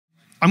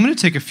I'm going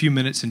to take a few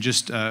minutes and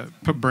just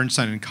put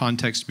Bernstein in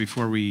context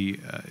before we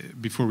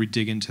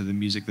dig into the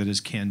music that is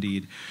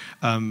Candide.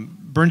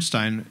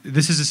 Bernstein,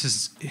 this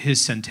is his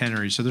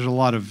centenary, so there's a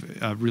lot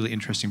of really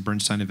interesting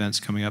Bernstein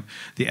events coming up.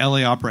 The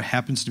LA Opera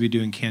happens to be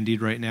doing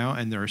Candide right now,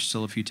 and there are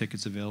still a few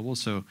tickets available.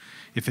 So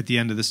if at the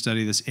end of the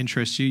study this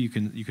interests you, you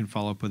can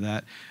follow up with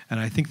that. And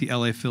I think the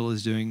LA Phil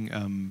is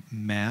doing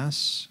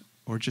Mass,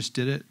 or just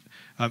did it.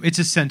 It's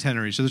a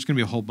centenary, so there's going to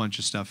be a whole bunch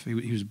of stuff.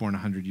 He was born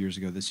 100 years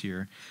ago this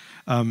year.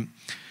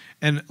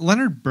 And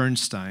Leonard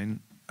Bernstein,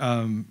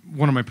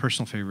 one of my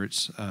personal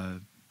favorites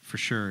for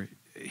sure,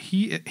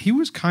 he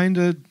was kind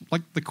of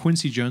like the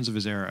Quincy Jones of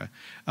his era.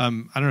 I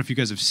don't know if you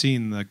guys have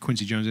seen the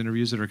Quincy Jones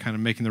interviews that are kind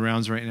of making the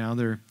rounds right now.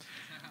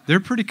 They're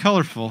pretty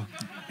colorful,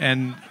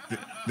 and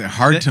they're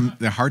hard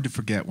to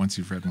forget once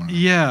you've read one of them.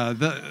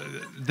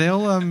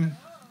 Yeah,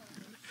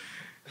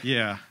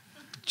 yeah.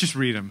 Just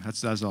read them.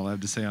 That's all I have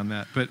to say on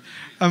that. But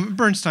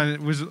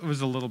Bernstein was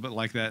a little bit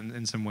like that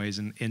in some ways,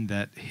 in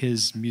that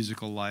his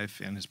musical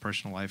life and his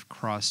personal life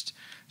crossed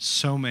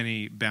so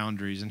many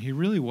boundaries, and he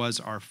really was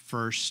our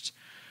first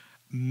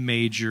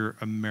major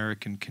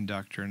American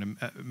conductor, and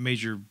a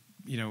major,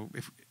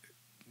 if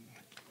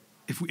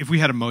we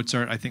had a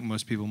Mozart, I think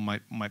most people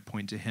might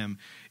point to him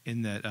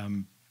in that.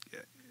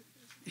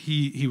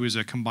 He was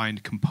a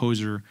combined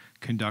composer,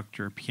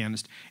 conductor,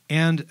 pianist,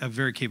 and a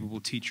very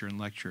capable teacher and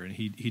lecturer. And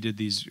he did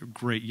these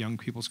great young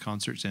people's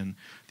concerts and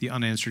the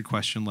unanswered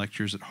question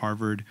lectures at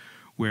Harvard,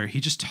 where he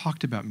just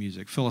talked about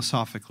music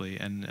philosophically,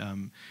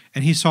 and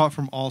he saw it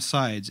from all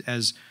sides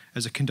as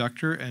a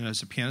conductor and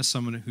as a pianist,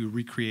 someone who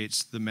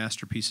recreates the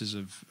masterpieces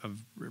of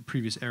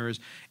previous eras,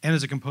 and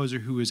as a composer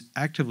who is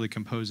actively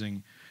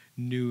composing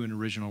new and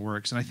original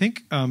works. And I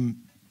think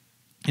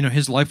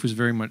his life was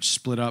very much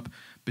split up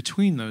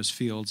between those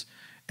fields,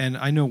 and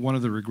I know one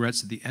of the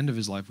regrets at the end of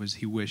his life was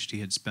he wished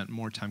he had spent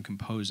more time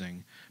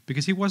composing,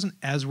 because he wasn't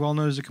as well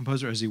known as a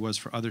composer as he was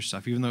for other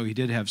stuff, even though he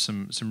did have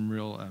some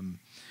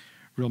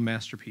real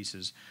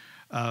masterpieces.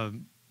 I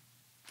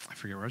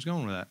forget where I was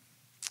going with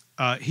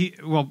that.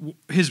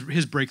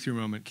 His breakthrough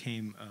moment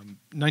came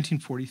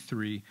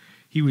 1943.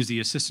 He was the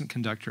assistant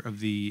conductor of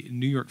the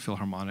New York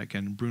Philharmonic,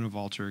 and Bruno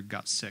Walter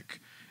got sick,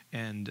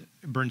 and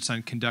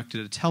Bernstein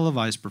conducted a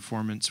televised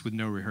performance with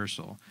no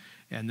rehearsal.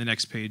 And the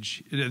next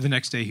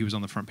day, he was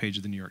on the front page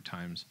of the New York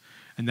Times,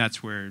 and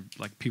that's where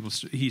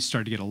he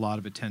started to get a lot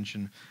of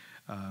attention,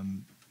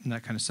 and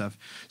that kind of stuff.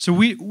 So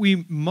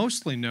we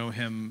mostly know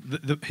him.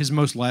 His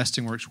most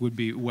lasting works would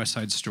be West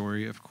Side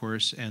Story, of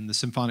course, and the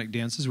Symphonic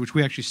Dances, which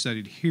we actually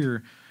studied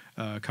here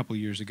a couple of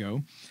years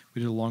ago.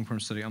 We did a long-form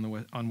study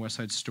on West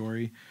Side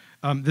Story.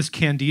 This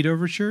Candide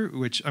overture,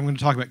 which I'm going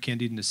to talk about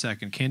Candide in a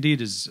second.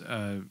 Candide is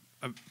a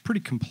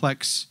pretty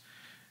complex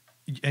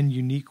and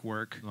unique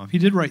work. He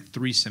did write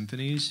 3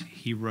 symphonies.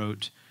 He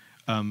wrote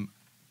 1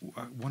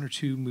 or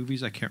 2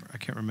 movies. I can't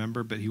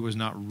remember, but he was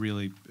not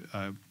really.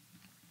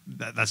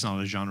 That's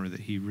not a genre that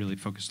he really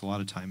focused a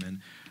lot of time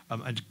in.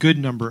 A good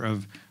number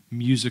of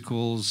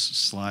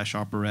musicals /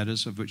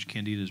 operettas, of which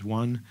Candide is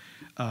one.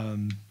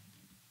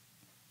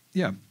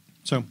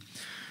 So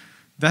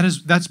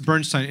that's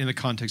Bernstein in the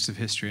context of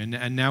history,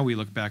 and now we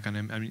look back on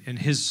him. I mean, and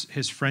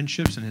his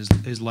friendships and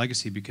his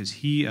legacy, because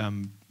he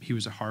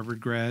was a Harvard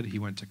grad. He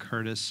went to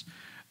Curtis,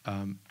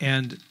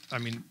 and I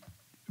mean,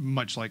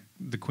 much like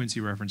the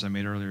Quincy reference I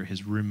made earlier,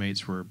 his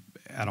roommates were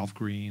Adolph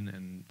Green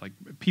and like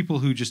people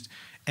who just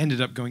ended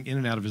up going in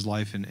and out of his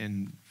life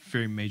in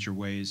very major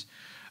ways.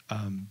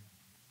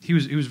 He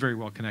was very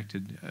well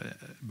connected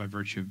by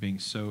virtue of being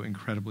so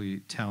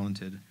incredibly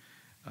talented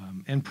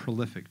and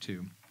prolific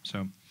too.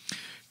 So.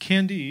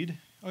 Candide,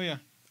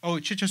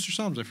 Chichester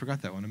Psalms, I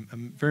forgot that one. A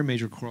very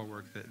major choral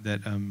work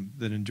that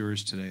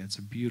endures today. It's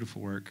a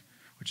beautiful work,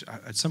 which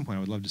at some point I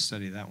would love to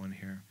study that one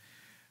here.